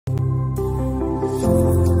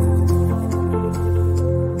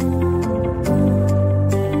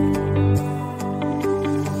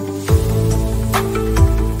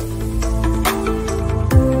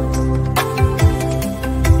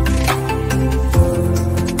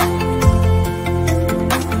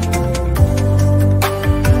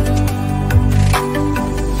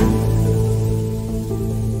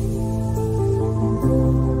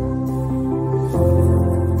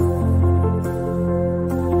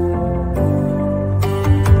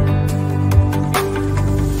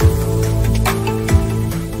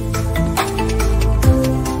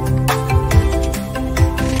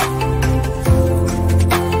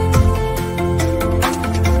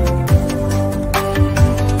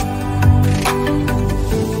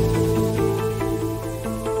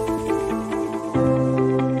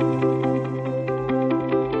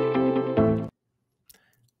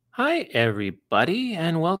everybody,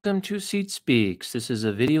 and welcome to Seed Speaks. This is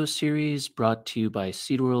a video series brought to you by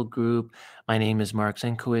Seed World Group. My name is Mark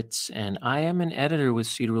Zenkowitz, and I am an editor with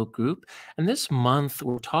Seed World Group. And this month,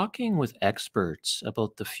 we're talking with experts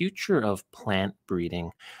about the future of plant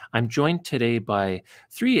breeding. I'm joined today by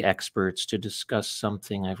three experts to discuss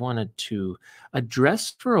something I've wanted to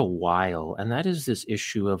address for a while, and that is this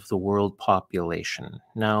issue of the world population.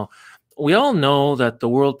 Now, we all know that the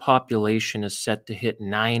world population is set to hit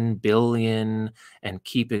 9 billion and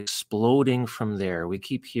keep exploding from there. We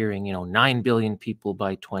keep hearing, 9 billion people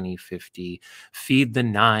by 2050. Feed the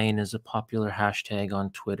nine is a popular hashtag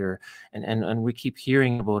on Twitter. And we keep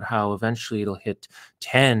hearing about how eventually it'll hit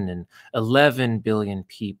 10 and 11 billion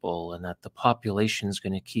people, and that the population is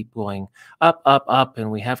going to keep going up, up, up,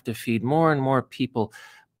 and we have to feed more and more people.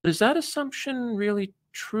 But is that assumption really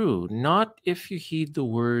true? Not if you heed the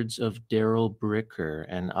words of Darrell Bricker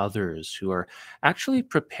and others who are actually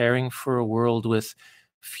preparing for a world with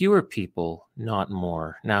fewer people, not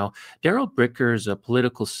more. Now, Darrell Bricker is a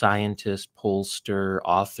political scientist, pollster,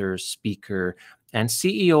 author, speaker, and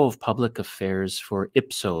CEO of public affairs for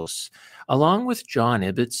Ipsos. Along with John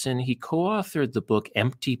Ibbotson, he co-authored the book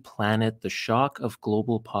Empty Planet: The Shock of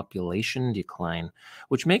Global Population Decline,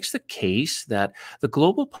 which makes the case that the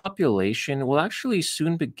global population will actually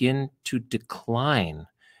soon begin to decline,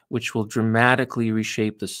 which will dramatically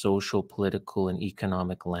reshape the social, political, and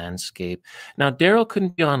economic landscape. Now, Darrell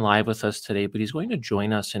couldn't be on live with us today, but he's going to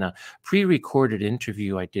join us in a pre-recorded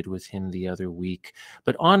interview I did with him the other week.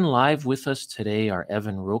 But on live with us today are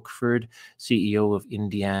Evan Rochford, CEO of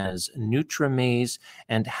Indiana's NutriMaze,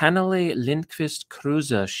 and Hannele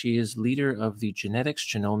Lindqvist-Kruse. She is leader of the Genetics,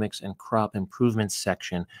 Genomics, and Crop Improvement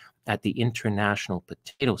section at the International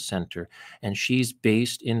Potato Center, and she's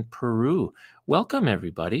based in Peru. Welcome,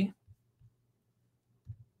 everybody.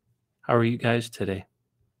 How are you guys today?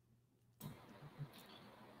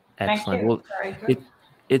 Excellent. Thank you. Very good.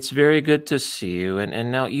 It's very good to see you.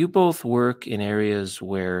 And now you both work in areas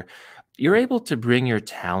where you're able to bring your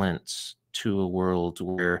talents to a world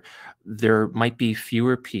where there might be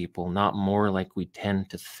fewer people, not more like we tend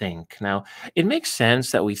to think. Now, it makes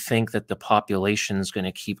sense that we think that the population is going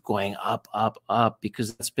to keep going up, up, up,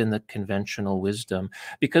 because that's been the conventional wisdom,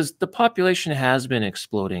 because the population has been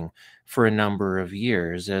exploding for a number of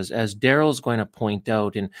years. As Darrell's going to point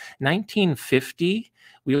out, in 1950,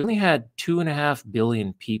 we only had 2.5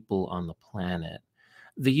 billion people on the planet.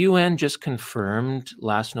 The UN just confirmed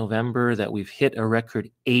last November that we've hit a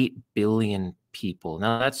record 8 billion people.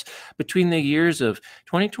 Now, that's between the years of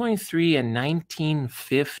 2023 and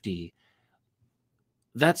 1950.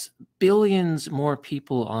 That's billions more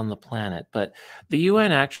people on the planet. But the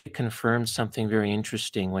UN actually confirmed something very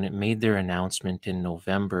interesting when it made their announcement in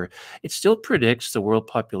November. It still predicts the world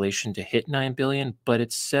population to hit 9 billion, but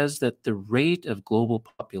it says that the rate of global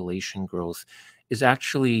population growth is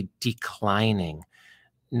actually declining,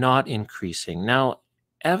 not increasing. Now,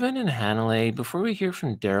 Evan and Hannele, before we hear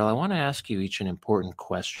from Darrell, I want to ask you each an important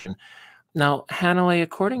question. Now, Hannele,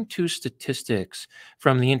 according to statistics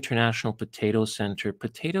from the International Potato Center,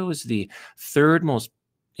 potato is the third most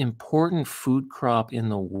important food crop in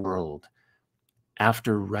the world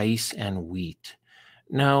after rice and wheat.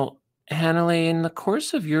 Now, Hannele, in the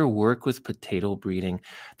course of your work with potato breeding,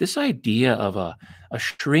 this idea of a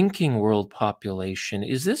shrinking world population,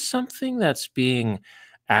 is this something that's being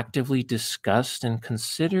actively discussed and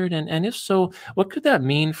considered? And if so, what could that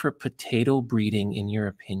mean for potato breeding, in your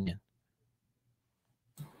opinion?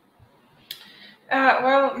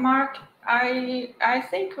 Well, Mark, I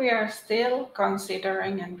think we are still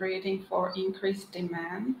considering and breeding for increased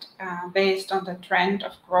demand based on the trend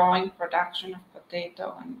of growing production of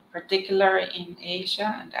potato, and particularly in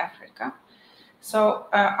Asia and Africa. So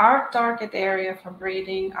our target area for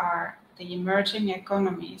breeding are the emerging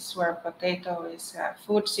economies where potato is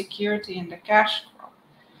food security and the cash crop.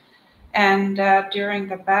 And during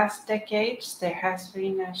the past decades, there has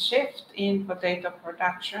been a shift in potato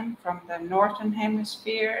production from the northern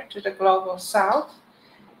hemisphere to the global south,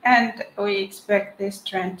 and we expect this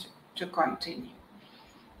trend to continue.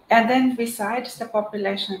 And then besides the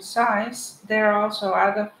population size, there are also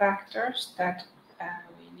other factors that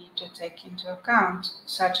we need to take into account,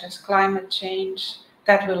 such as climate change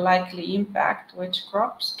that will likely impact which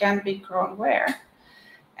crops can be grown where,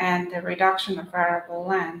 and the reduction of arable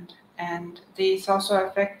land. And these also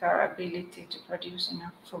affect our ability to produce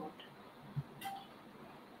enough food.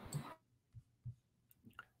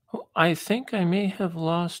 Oh, I think I may have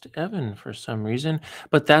lost Evan for some reason,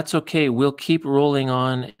 but that's okay. We'll keep rolling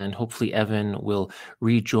on, and hopefully Evan will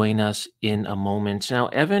rejoin us in a moment. Now,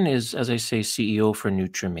 Evan is, as I say, CEO for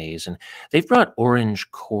NutriMaze, and they've brought orange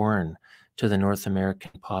corn to the North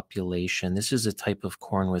American population. This is a type of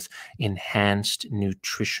corn with enhanced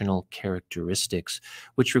nutritional characteristics,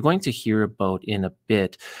 which we're going to hear about in a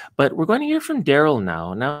bit. But we're going to hear from Darrell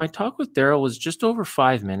now. Now, my talk with Darrell was just over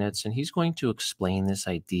 5 minutes, and he's going to explain this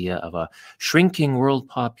idea of a shrinking world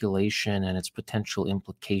population and its potential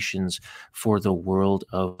implications for the world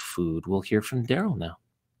of food. We'll hear from Darrell now.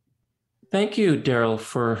 Thank you, Darrell,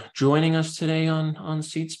 for joining us today on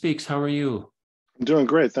Seed Speaks. How are you? I'm doing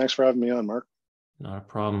great. Thanks for having me on, Mark. Not a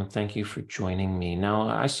problem. Thank you for joining me. Now,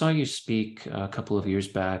 I saw you speak a couple of years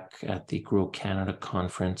back at the Grow Canada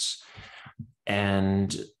conference,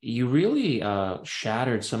 and you really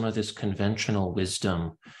shattered some of this conventional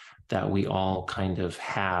wisdom that we all kind of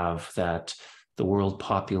have, that the world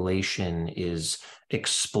population is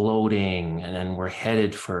exploding and then we're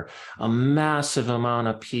headed for a massive amount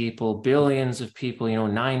of people, billions of people,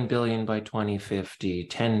 9 billion by 2050,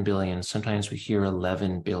 10 billion, sometimes we hear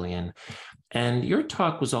 11 billion. And your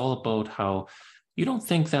talk was all about how you don't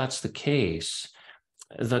think that's the case.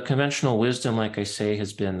 The conventional wisdom, like I say,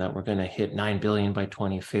 has been that we're going to hit 9 billion by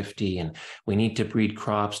 2050 and we need to breed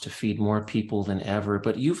crops to feed more people than ever.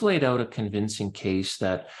 But you've laid out a convincing case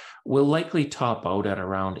that will likely top out at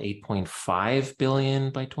around 8.5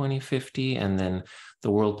 billion by 2050. And then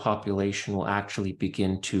the world population will actually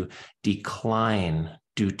begin to decline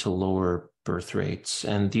due to lower birth rates.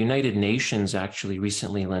 And the United Nations actually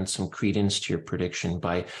recently lent some credence to your prediction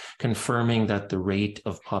by confirming that the rate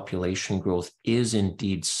of population growth is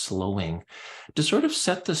indeed slowing. To sort of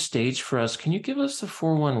set the stage for us, can you give us the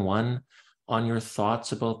 411 on your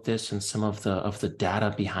thoughts about this and some of the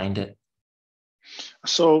data behind it?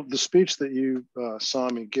 So the speech that you saw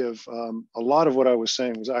me give, a lot of what I was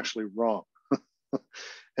saying was actually wrong.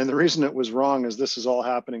 And the reason it was wrong is this is all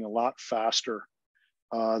happening a lot faster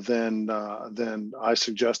than I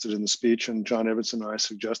suggested in the speech, and John Ibbotson and I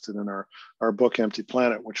suggested in our book Empty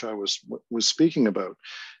Planet, which I was speaking about.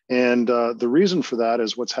 And the reason for that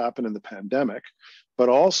is what's happened in the pandemic, but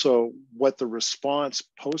also what the response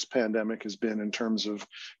post-pandemic has been in terms of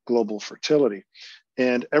global fertility.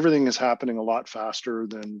 And everything is happening a lot faster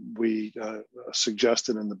than we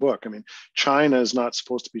suggested in the book. I mean, China is not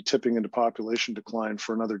supposed to be tipping into population decline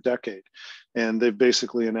for another decade. And they've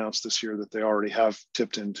basically announced this year that they already have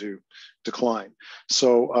tipped into decline.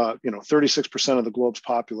 So, 36% of the globe's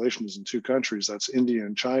population is in two countries. That's India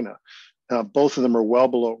and China. Both of them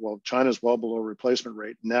are China's well below replacement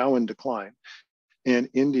rate, now in decline. And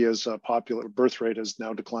India's popular birth rate has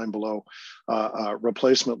now declined below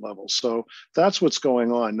replacement levels. So that's what's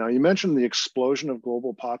going on. Now, you mentioned the explosion of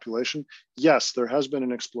global population. Yes, there has been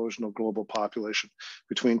an explosion of global population.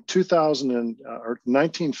 Between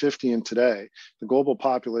 1950 and today, the global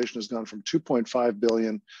population has gone from 2.5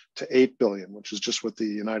 billion to 8 billion, which is just what the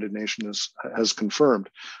United Nations has confirmed.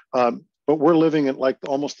 But we're living at like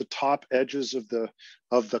almost the top edges of the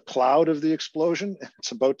cloud of the explosion.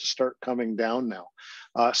 It's about to start coming down now.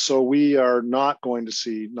 So we are not going to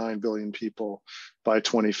see 9 billion people by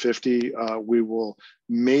 2050. We will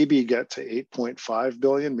maybe get to 8.5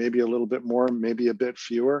 billion, maybe a little bit more, maybe a bit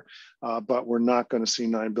fewer, but we're not going to see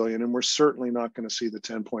 9 billion. And we're certainly not going to see the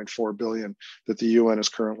 10.4 billion that the UN has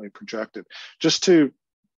currently projected. Just to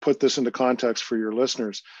put this into context for your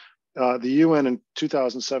listeners, the UN in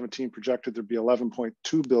 2017 projected there'd be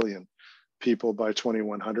 11.2 billion people by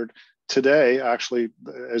 2100. Today, actually,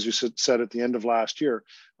 as you said at the end of last year,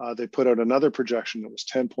 they put out another projection that was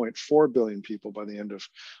 10.4 billion people by the end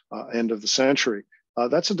of the century.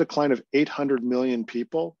 That's a decline of 800 million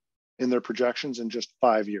people in their projections in just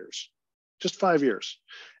 5 years. Just 5 years.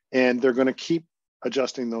 And they're going to keep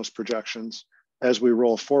adjusting those projections as we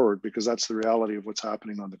roll forward, because that's the reality of what's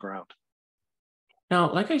happening on the ground.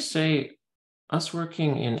 Now, like I say, us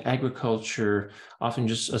working in agriculture often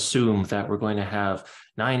just assume that we're going to have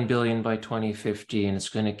 9 billion by 2050 and it's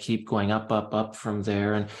going to keep going up from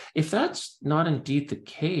there. And if that's not indeed the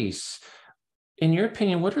case, in your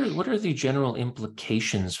opinion, what are the general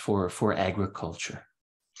implications for agriculture?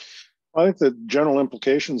 I think the general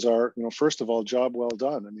implications are, first of all, job well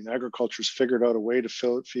done. I mean, agriculture's figured out a way to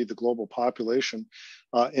feed the global population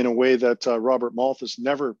in a way that Robert Malthus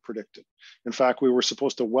never predicted. In fact, we were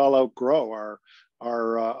supposed to well outgrow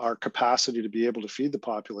our capacity to be able to feed the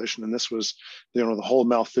population, and this was, the whole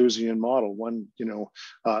Malthusian model.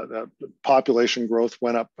 Population growth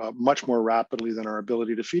went up much more rapidly than our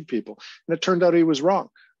ability to feed people, and it turned out he was wrong.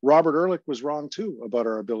 Robert Ehrlich was wrong too about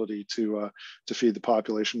our ability to feed the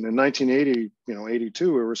population. In 1980,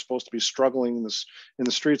 82, we were supposed to be struggling in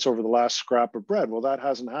the streets over the last scrap of bread. Well, that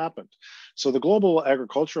hasn't happened. So the global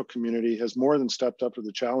agricultural community has more than stepped up to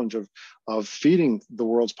the challenge of feeding the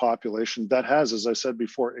world's population that has, as I said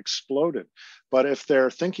before, exploded. But if they're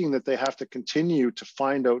thinking that they have to continue to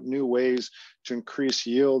find out new ways to increase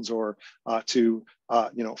yields or to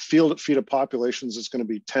feed a populations that's going to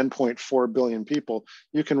be 10.4 billion people,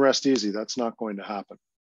 you can rest easy. That's not going to happen.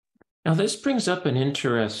 Now, this brings up an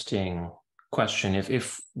interesting question.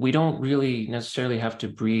 If we don't really necessarily have to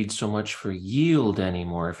breed so much for yield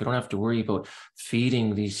anymore, if we don't have to worry about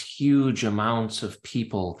feeding these huge amounts of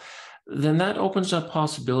people, then that opens up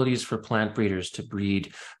possibilities for plant breeders to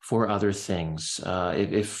breed for other things.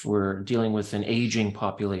 If we're dealing with an aging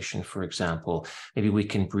population, for example, maybe we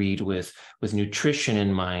can breed with nutrition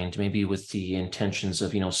in mind, maybe with the intentions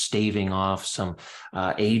of, staving off some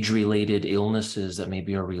age-related illnesses that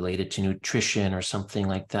maybe are related to nutrition or something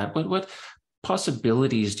like that. What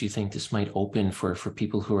possibilities do you think this might open for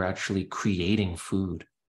people who are actually creating food?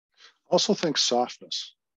 Also think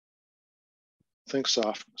softness.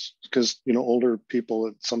 Because older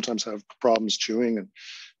people sometimes have problems chewing and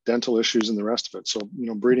dental issues and the rest of it. So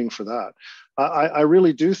breeding for that. I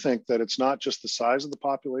really do think that it's not just the size of the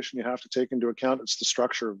population you have to take into account, it's the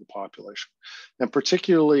structure of the population. And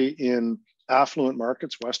particularly in affluent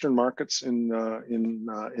markets, Western markets in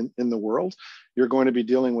the world, you're going to be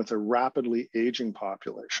dealing with a rapidly aging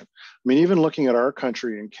population. I mean, even looking at our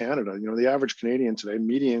country in Canada, the average Canadian today,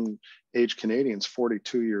 median age Canadian, is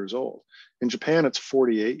 42 years old. In Japan, it's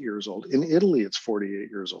 48 years old. In Italy, it's 48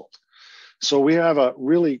 years old. So we have a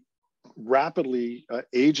really rapidly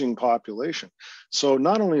aging population. So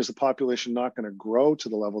not only is the population not going to grow to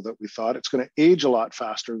the level that we thought, it's going to age a lot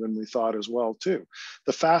faster than we thought as well too.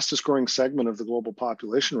 The fastest growing segment of the global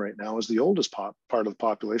population right now is the oldest part of the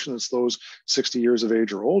population. It's those 60 years of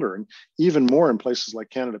age or older, and even more in places like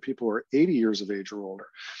Canada, people who are 80 years of age or older.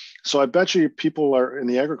 So I bet you people are in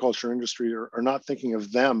the agriculture industry are not thinking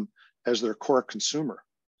of them as their core consumer.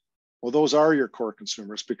 Well, those are your core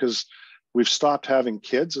consumers because we've stopped having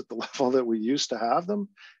kids at the level that we used to have them.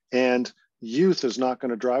 And youth is not going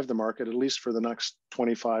to drive the market, at least for the next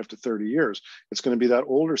 25 to 30 years. It's going to be that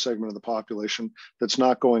older segment of the population that's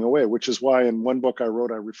not going away, which is why in one book I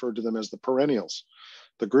wrote, I referred to them as the perennials,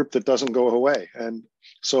 the group that doesn't go away. And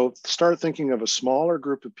so start thinking of a smaller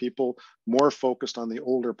group of people more focused on the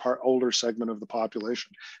older segment of the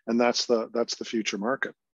population. And that's the future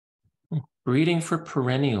market. Breeding for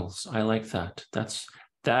perennials. I like that.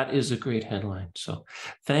 That is a great headline. So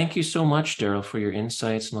thank you so much, Darrell, for your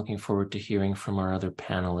insights, and looking forward to hearing from our other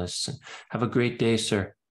panelists. And have a great day,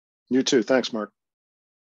 sir. You too. Thanks, Mark.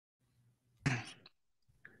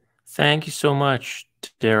 Thank you so much,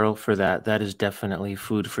 Darrell, for that. That is definitely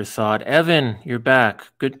food for thought. Evan, you're back.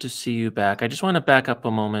 Good to see you back. I just want to back up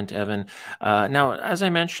a moment, Evan. Now, as I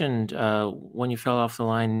mentioned, when you fell off the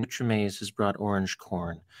line, Nutrimaize has brought orange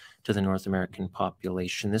corn to the North American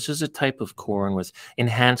population. This is a type of corn with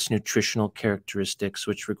enhanced nutritional characteristics,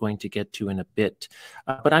 which we're going to get to in a bit.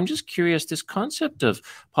 But I'm just curious, this concept of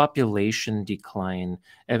population decline,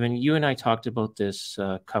 Evan, you and I talked about this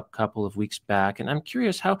a couple of weeks back, and I'm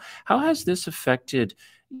curious, how has this affected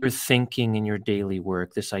your thinking in your daily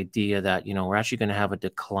work, this idea that, we're actually going to have a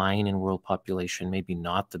decline in world population, maybe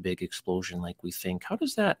not the big explosion like we think? How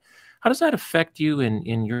does that affect you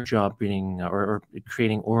in your job breeding or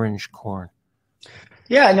creating orange corn?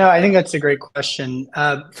 Yeah, no, I think that's a great question.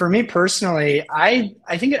 For me personally, I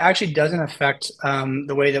think it actually doesn't affect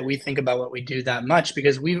the way that we think about what we do that much,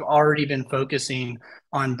 because we've already been focusing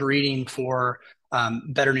on breeding for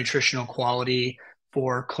better nutritional quality,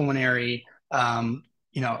 for culinary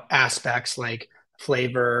aspects like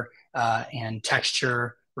flavor and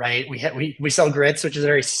texture, right? We sell grits, which is a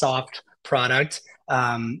very soft product,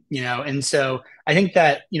 and so I think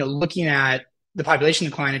that looking at the population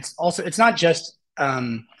decline, it's not just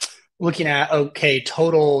looking at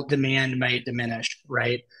total demand might diminish,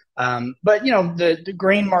 right? But the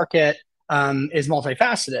grain market is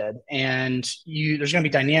multifaceted, and there's going to be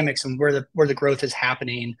dynamics and where the growth is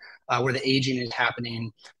happening, where the aging is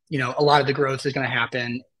happening. A lot of the growth is going to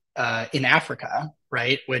happen in Africa,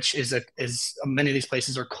 right? Which is many of these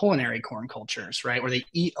places are culinary corn cultures, right? Where they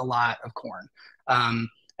eat a lot of corn.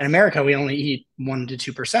 In America, we only eat 1%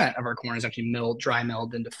 to 2% of our corn is actually dry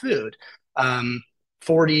milled into food.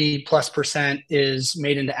 40+% is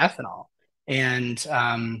made into ethanol. And,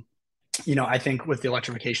 I think with the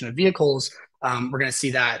electrification of vehicles, we're going to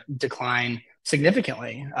see that decline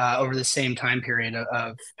significantly over the same time period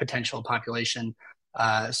of potential population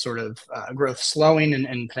growth slowing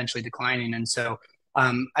and potentially declining. And so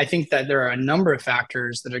I think that there are a number of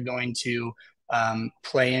factors that are going to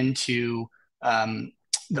play into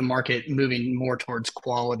the market moving more towards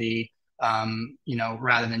quality,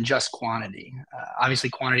 rather than just quantity. Obviously,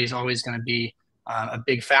 quantity is always going to be a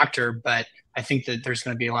big factor, but I think that there's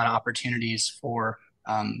going to be a lot of opportunities for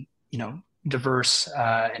diverse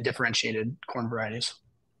and differentiated corn varieties.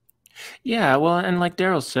 Yeah, well, and like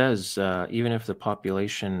Darrell says, even if the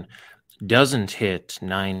population doesn't hit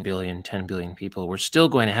 9 billion, 10 billion people, we're still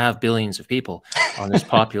going to have billions of people on this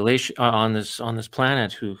population, on this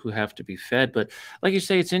planet who have to be fed. But like you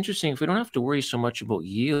say, it's interesting. If we don't have to worry so much about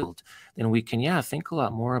yield, then we can, yeah, think a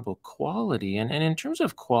lot more about quality. And in terms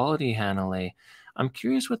of quality, Hanalei, I'm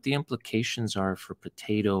curious what the implications are for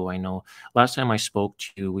potato. I know last time I spoke to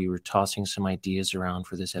you, we were tossing some ideas around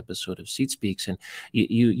for this episode of Seed Speaks, and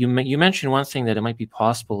you mentioned one thing, that it might be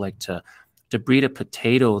possible, like to breed a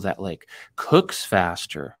potato that like cooks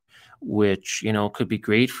faster, which could be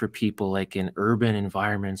great for people like in urban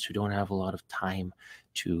environments who don't have a lot of time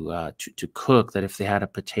to cook. That if they had a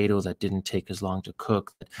potato that didn't take as long to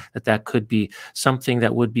cook, that could be something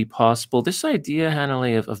that would be possible. This idea,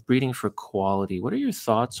 Hanalei, of breeding for quality. What are your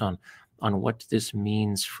thoughts on what this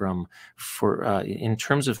means in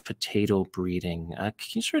terms of potato breeding? Can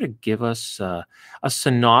you sort of give us a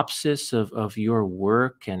synopsis of your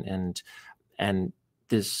work and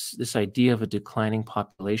this idea of a declining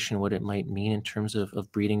population, what it might mean in terms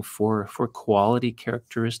of breeding for quality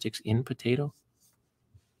characteristics in potato?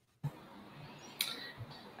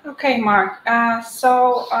 Okay, Mark.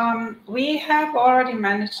 We have already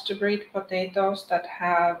managed to breed potatoes that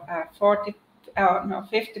have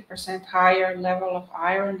 50% higher level of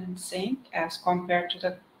iron and zinc as compared to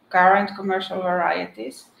the current commercial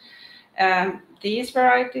varieties. These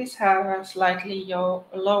varieties have a slightly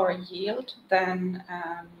lower yield than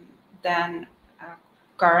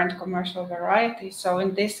current commercial varieties. So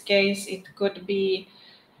in this case, it could be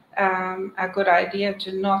a good idea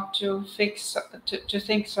to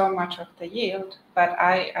think so much of the yield, but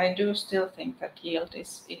I do still think that yield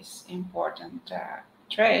is important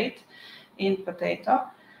trait in potato,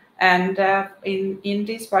 and in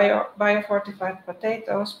these biofortified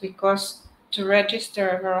potatoes, because to register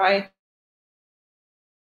a variety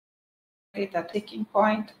that ticking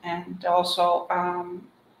point, and also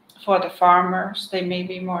for the farmers, they may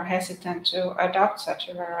be more hesitant to adopt such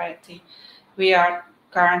a variety. We are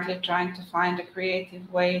currently trying to find a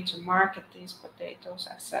creative way to market these potatoes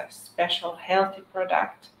as a special healthy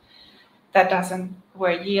product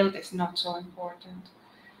where yield is not so important.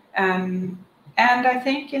 And I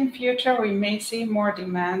think in future we may see more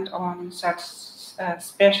demand on such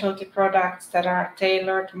specialty products that are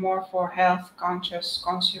tailored more for health conscious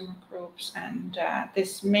consumer groups, and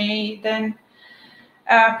this may then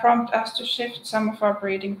prompt us to shift some of our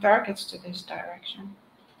breeding targets to this direction.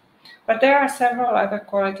 But there are several other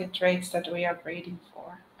quality traits that we are breeding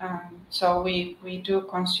for. So we do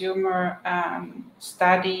consumer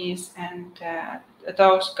studies, and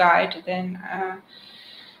those guide then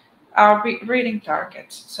our breeding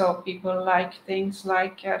targets. So people like things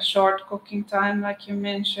like short cooking time, like you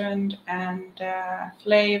mentioned, and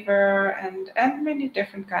flavor, and many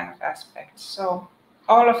different kind of aspects. So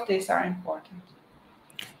all of these are important.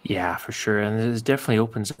 Yeah, for sure. And this definitely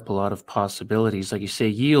opens up a lot of possibilities. Like you say,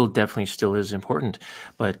 yield definitely still is important,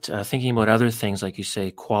 but thinking about other things, like you say,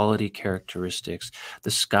 quality characteristics, the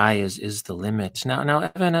sky is the limit.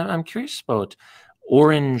 Now, Evan, I'm curious about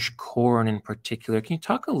orange corn in particular. Can you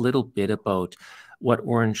talk a little bit about what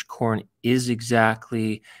orange corn is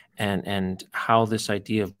exactly, and how this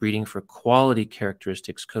idea of breeding for quality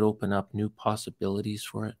characteristics could open up new possibilities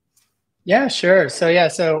for it? Yeah, sure.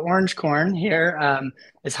 So orange corn here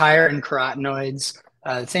is higher in carotenoids,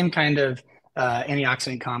 same kind of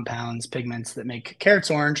antioxidant compounds, pigments that make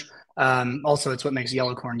carrots orange. Also, it's what makes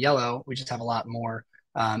yellow corn yellow. We just have a lot more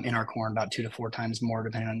in our corn, about 2 to 4 times more,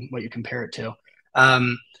 depending on what you compare it to.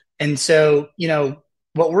 And so,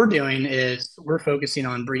 what we're doing is we're focusing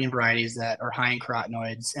on breeding varieties that are high in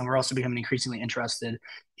carotenoids, and we're also becoming increasingly interested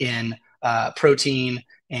in protein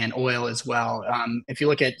and oil as well. If you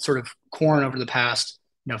look at sort of corn over the past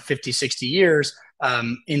 50, 60 years,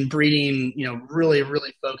 in breeding, really,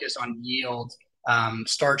 really focused on yield,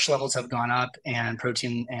 starch levels have gone up and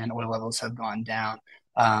protein and oil levels have gone down,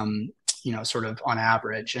 sort of on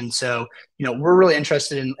average. And so, we're really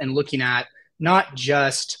interested in looking at not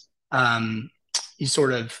just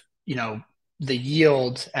the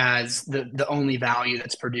yield as the only value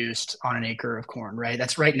that's produced on an acre of corn, right?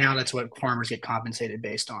 That's what farmers get compensated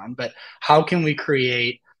based on. But how can we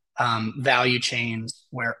create value chains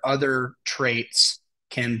where other traits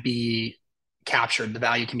can be captured, the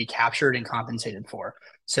value can be captured and compensated for.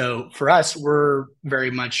 So for us, we're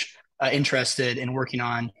very much interested in working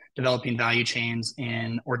on developing value chains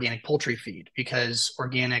in organic poultry feed, because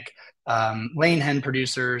organic laying hen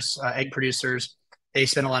producers, egg producers, they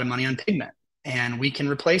spend a lot of money on pigment, and we can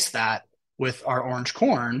replace that with our orange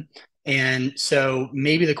corn. And so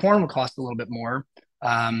maybe the corn will cost a little bit more.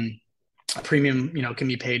 A premium, can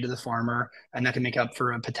be paid to the farmer, and that can make up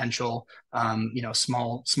for a potential,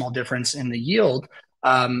 small difference in the yield.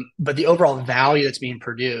 But the overall value that's being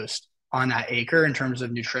produced on that acre in terms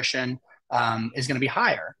of nutrition is going to be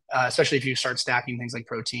higher, especially if you start stacking things like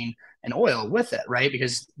protein and oil with it, right?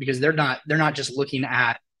 Because they're not just looking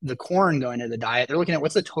at the corn going into the diet; they're looking at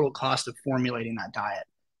what's the total cost of formulating that diet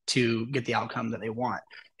to get the outcome that they want.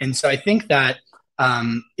 And so I think that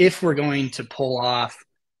if we're going to pull off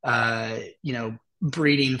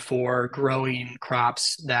breeding for growing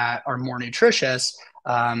crops that are more nutritious,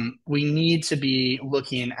 we need to be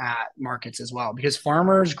looking at markets as well, because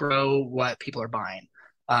farmers grow what people are buying,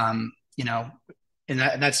 and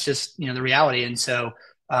that's just, the reality. And so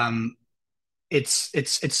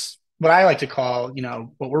it's what I like to call,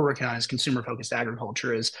 what we're working on is consumer focused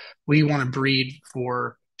agriculture. Is we want to breed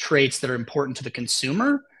for traits that are important to the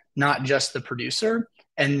consumer, not just the producer,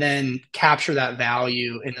 and then capture that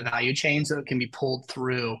value in the value chain so it can be pulled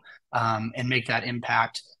through and make that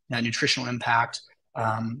impact, that nutritional impact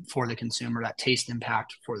for the consumer, that taste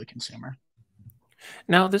impact for the consumer.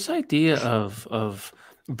 Now, this idea of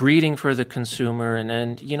breeding for the consumer,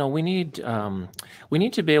 and we need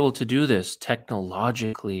to be able to do this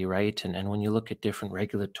technologically, right? And when you look at different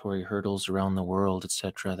regulatory hurdles around the world, et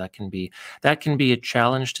cetera, that can be a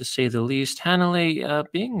challenge, to say the least. Hanley,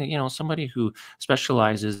 being somebody who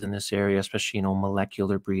specializes in this area, especially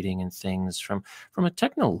molecular breeding and things, from a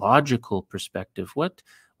technological perspective, what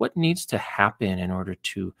needs to happen in order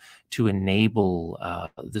to enable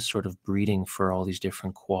this sort of breeding for all these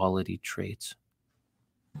different quality traits?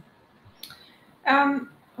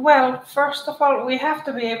 Well, first of all, we have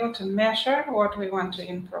to be able to measure what we want to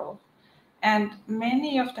improve. And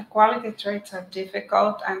many of the quality traits are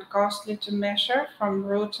difficult and costly to measure, from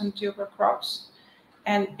roots and tuber crops.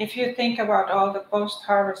 And if you think about all the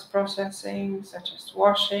post-harvest processing, such as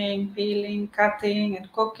washing, peeling, cutting,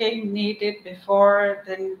 and cooking needed before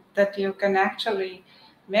then that you can actually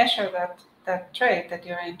measure that trait that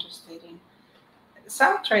you're interested in.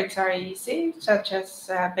 Some traits are easy, such as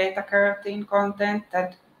beta-carotene content,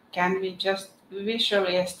 that can be just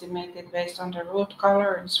visually estimated based on the root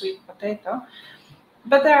color in sweet potato.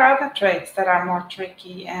 But there are other traits that are more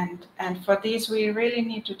tricky, and for these we really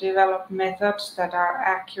need to develop methods that are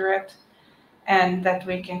accurate and that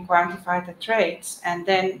we can quantify the traits, and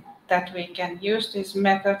then that we can use these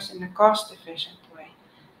methods in a cost efficient way.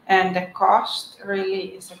 And the cost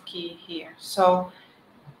really is a key here. So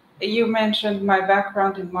you mentioned my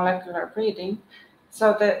background in molecular breeding.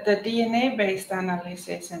 So the DNA-based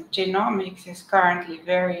analysis and genomics is currently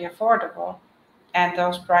very affordable, and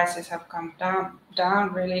those prices have come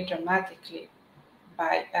down really dramatically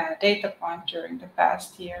by data point during the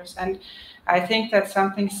past years. And I think that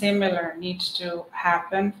something similar needs to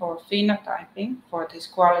happen for phenotyping for these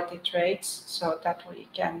quality traits, so that we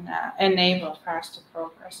can enable faster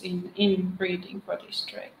progress in breeding for these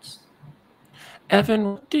traits.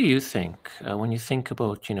 Evan, what do you think when you think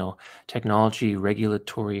about technology,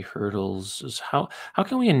 regulatory hurdles? How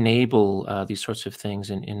can we enable these sorts of things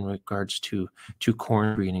in regards to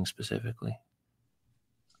corn breeding specifically?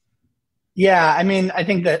 Yeah, I mean, I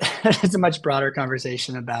think that it's a much broader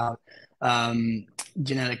conversation about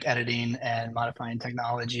genetic editing and modifying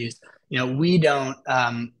technologies. We don't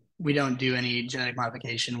do any genetic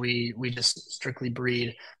modification. We just strictly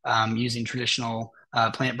breed using traditional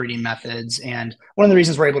plant breeding methods. And one of the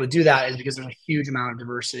reasons we're able to do that is because there's a huge amount of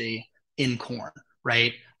diversity in corn,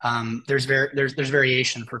 right? There's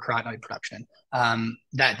variation for carotenoid production.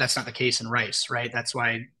 That's not the case in rice, right? That's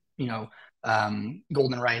why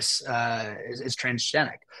golden rice is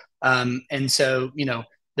transgenic, and so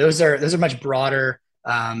those are much broader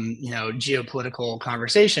geopolitical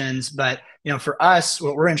conversations. But for us,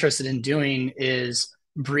 what we're interested in doing is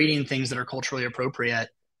breeding things that are culturally appropriate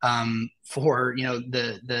for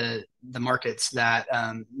the markets that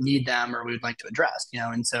need them or we would like to address.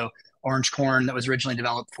 And so orange corn that was originally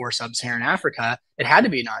developed for sub-Saharan Africa, it had to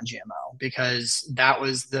be non-GMO because that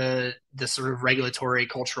was the sort of regulatory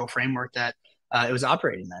cultural framework that it was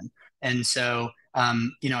operating in. And so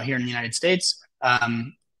here in the United States,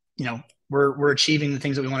 we're achieving the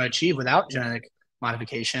things that we want to achieve without genetic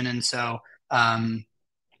modification. And so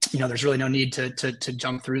there's really no need to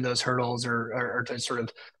jump through those hurdles or to sort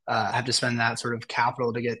of have to spend that sort of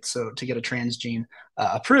capital to get a transgene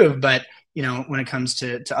approved. But when it comes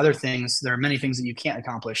to other things, there are many things that you can't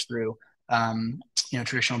accomplish through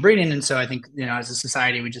traditional breeding. And so I think as a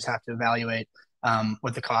society, we just have to evaluate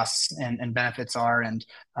what the costs and benefits are. And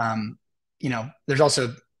there's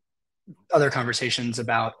also other conversations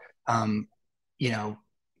about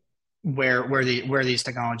where these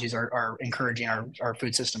technologies are encouraging our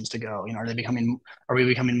food systems to go. Are we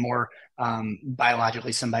becoming more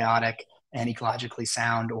biologically symbiotic and ecologically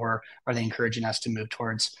sound, or are they encouraging us to move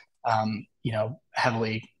towards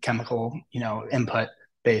heavily chemical input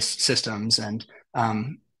based systems? And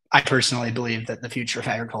I personally believe that the future of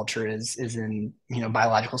agriculture is in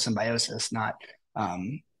biological symbiosis, not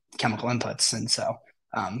chemical inputs. And so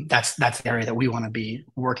that's the area that we want to be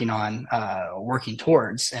working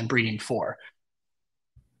towards and breeding for.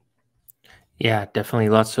 Yeah, definitely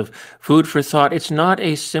lots of food for thought. It's not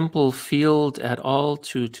a simple field at all,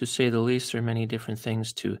 to say the least. There are many different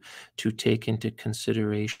things to take into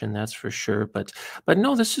consideration, that's for sure. But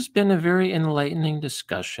no, this has been a very enlightening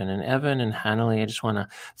discussion. And Evan and Hanley, I just want to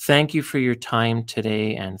thank you for your time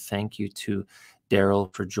today, and thank you to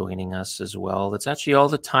Darrell for joining us as well. That's actually all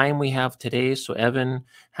the time we have today. So Evan,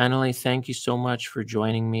 Hanley, thank you so much for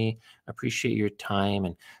joining me. I appreciate your time,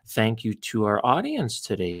 and thank you to our audience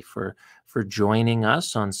today for joining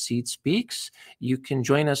us on Seed Speaks. You can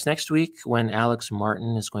join us next week when Alex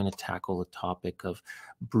Martin is going to tackle the topic of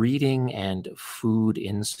breeding and food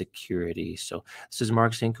insecurity. So this is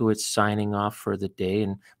Mark Zinkowitz signing off for the day,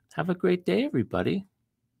 and have a great day, everybody.